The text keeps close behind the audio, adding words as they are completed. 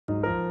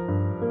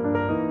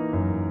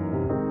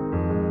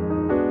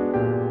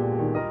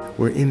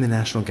We're in the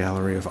National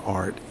Gallery of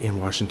Art in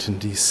Washington,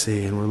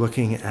 D.C., and we're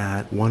looking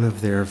at one of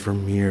their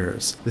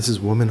Vermeers. This is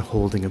Woman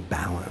Holding a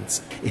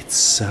Balance. It's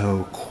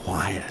so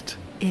quiet.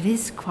 It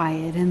is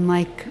quiet, and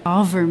like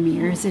all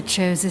Vermeers, it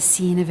shows a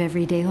scene of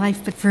everyday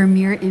life, but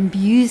Vermeer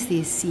imbues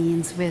these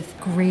scenes with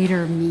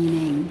greater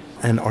meaning.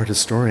 And art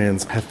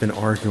historians have been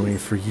arguing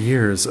for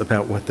years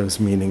about what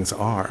those meanings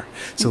are.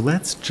 So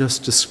let's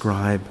just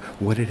describe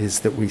what it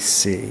is that we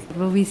see.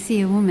 Well, we see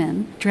a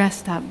woman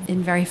dressed up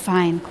in very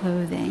fine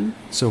clothing.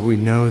 So we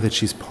know that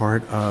she's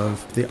part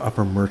of the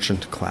upper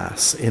merchant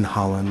class in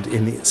Holland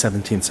in the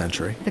 17th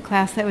century. The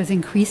class that was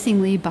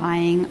increasingly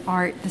buying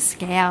art, the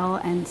scale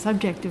and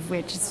subject of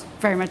which is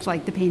very much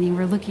like the painting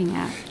we're looking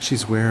at.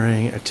 She's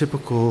wearing a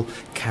typical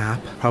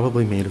cap,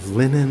 probably made of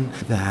linen,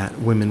 that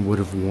women would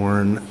have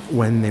worn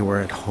when they were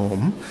at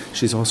home.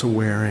 She's also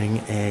wearing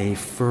a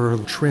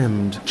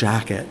fur-trimmed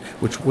jacket,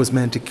 which was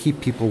meant to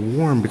keep people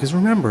warm, because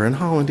remember, in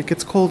Holland it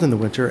gets cold in the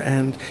winter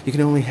and you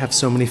can only have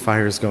so many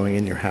fires going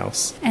in your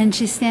house. And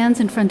she stands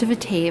in front of a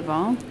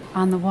table.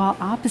 On the wall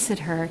opposite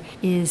her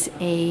is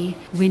a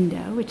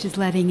window, which is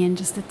letting in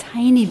just a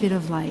tiny bit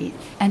of light,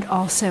 and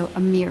also a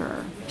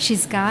mirror.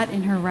 She's got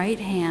in her right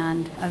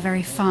hand a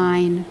very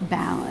fine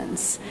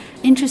balance.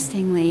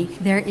 Interestingly,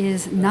 there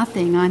is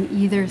nothing on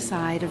either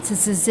side. It's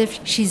as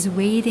if she's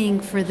waiting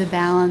for the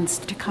balance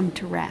to come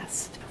to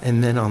rest.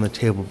 And then on the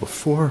table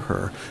before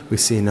her, we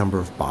see a number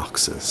of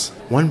boxes.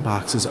 One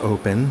box is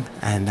open,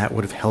 and that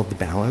would have held the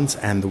balance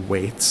and the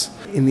weights.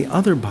 In the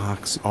other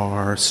box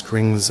are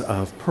strings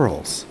of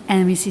pearls.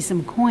 And we see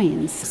some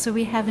coins. So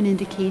we have an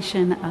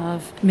indication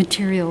of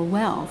material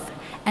wealth.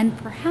 And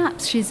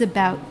perhaps she's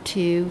about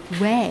to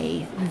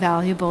weigh the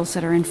valuables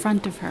that are in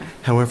front of her.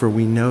 However,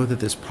 we know that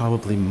there's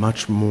probably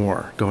much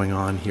more going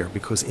on here,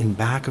 because in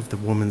back of the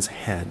woman's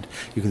head,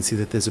 you can see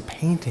that there's a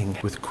painting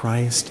with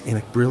Christ in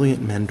a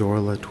brilliant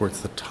mandorla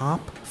towards the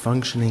top,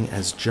 functioning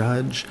as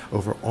judge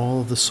over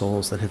all the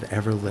souls that have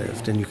ever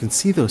lived. And you can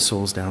see those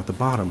souls down at the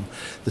bottom.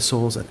 The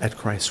souls at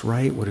Christ's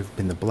right would have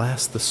been the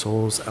blessed. The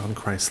souls on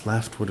Christ's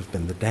left would have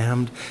been the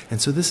damned.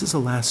 And so this is a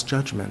last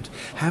judgment.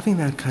 Having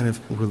that kind of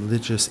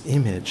religious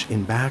image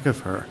in back of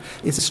her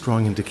is a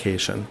strong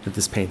indication that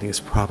this painting is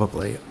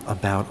probably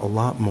about a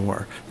lot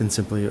more than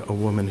simply a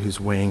woman who's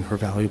weighing her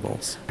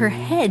valuables. Her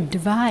head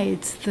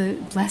divides the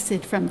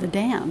blessed from the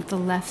damned, the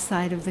left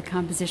side of the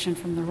composition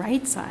from the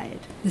right side.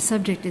 The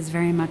subject is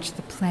very much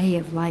the play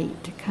of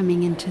light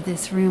coming into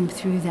this room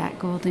through that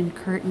golden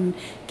curtain,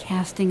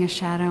 casting a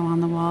shadow on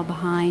the wall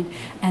behind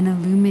and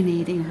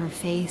illuminating her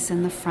face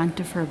and the front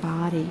of her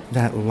body.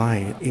 That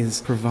light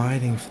is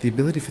providing the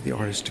ability for the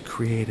artist to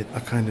create a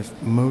kind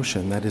of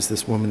motion. That is,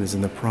 this woman is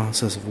in the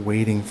process of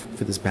waiting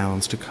for this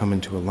balance to come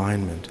into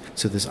alignment.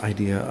 So this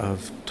idea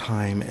of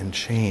time and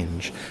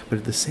change, but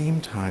at the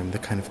same time, the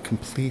kind of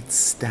complete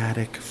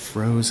static,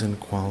 frozen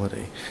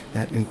quality,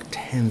 that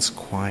intense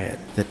quiet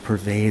that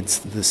pervades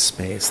this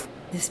space.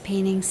 This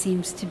painting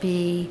seems to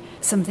be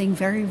something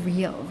very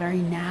real, very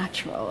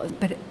natural,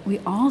 but we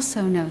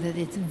also know that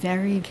it's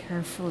very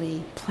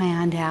carefully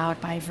planned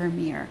out by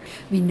Vermeer.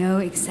 We know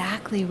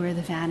exactly where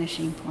the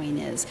vanishing point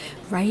is,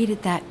 right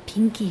at that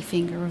pinky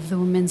finger of the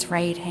woman's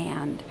right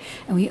hand.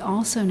 And we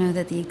also know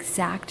that the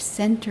exact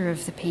center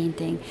of the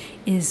painting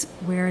is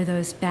where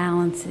those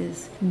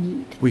balances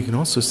meet. We can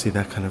also see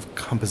that kind of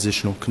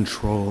compositional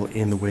control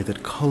in the way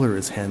that color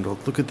is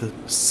handled. Look at the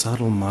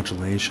subtle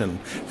modulation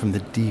from the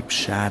deep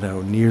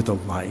shadow near the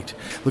light.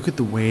 Look at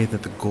the way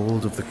that the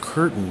gold of the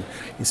curtain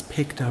is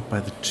picked up by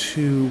the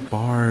two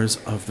bars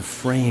of the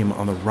frame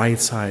on the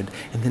right side,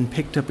 and then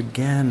picked up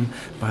again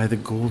by the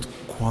gold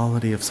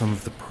quality of some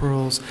of the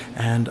pearls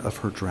and of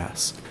her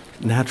dress.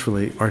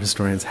 Naturally, art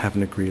historians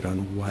haven't agreed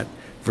on what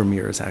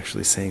Vermeer is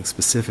actually saying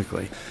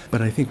specifically,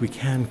 but I think we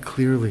can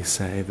clearly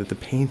say that the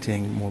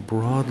painting more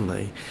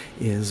broadly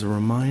is a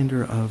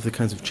reminder of the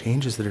kinds of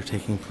changes that are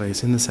taking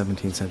place in the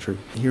 17th century.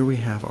 Here we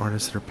have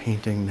artists that are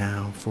painting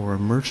now for a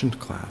merchant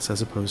class as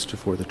opposed to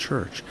for the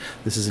church.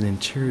 This is an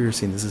interior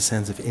scene. There's a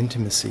sense of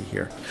intimacy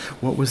here.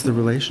 What was the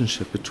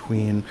relationship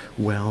between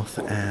wealth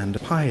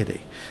and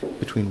piety,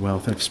 between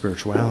wealth and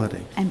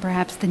spirituality? And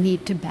perhaps the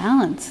need to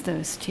balance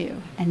those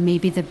two, and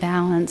maybe the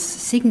balance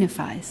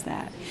signifies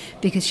that,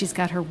 because she's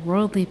got her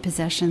worldly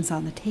possessions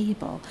on the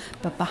table,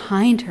 but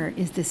behind her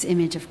is this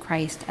image of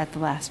Christ at the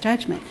Last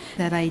Judgment,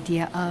 that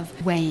idea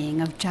of weighing,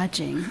 of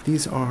judging.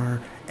 These are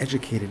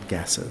educated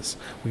guesses.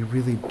 We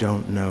really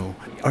don't know.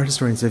 Art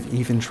historians have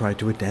even tried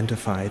to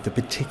identify the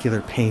particular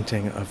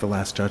painting of the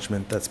Last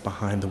Judgment that's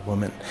behind the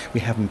woman.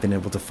 We haven't been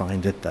able to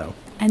find it, though.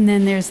 And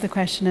then there's the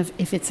question of,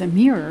 if it's a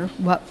mirror,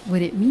 what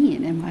would it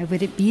mean? And why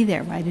would it be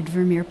there? Why did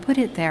Vermeer put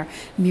it there?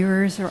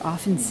 Mirrors are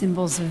often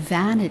symbols of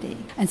vanity.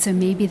 And so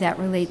maybe that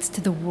relates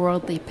to the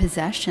worldly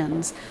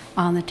possessions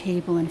on the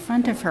table in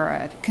front of her,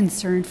 a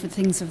concern for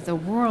things of the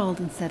world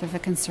instead of a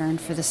concern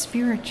for the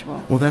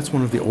spiritual. Well, that's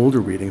one of the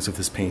older readings of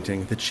this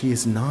painting, that that she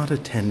is not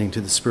attending to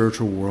the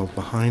spiritual world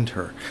behind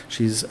her.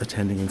 She's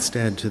attending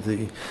instead to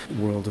the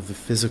world of the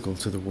physical,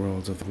 to the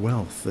world of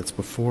wealth that's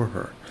before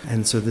her.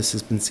 And so this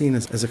has been seen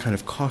as a kind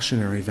of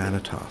cautionary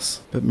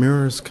vanitas. But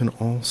mirrors can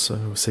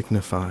also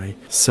signify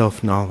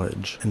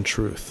self-knowledge and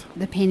truth.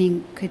 The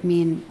painting could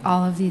mean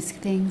all of these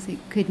things. It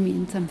could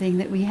mean something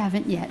that we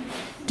haven't yet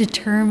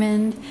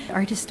determined.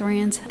 Art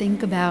historians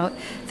think about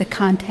the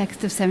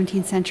context of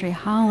 17th century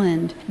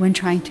Holland when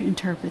trying to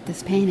interpret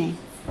this painting.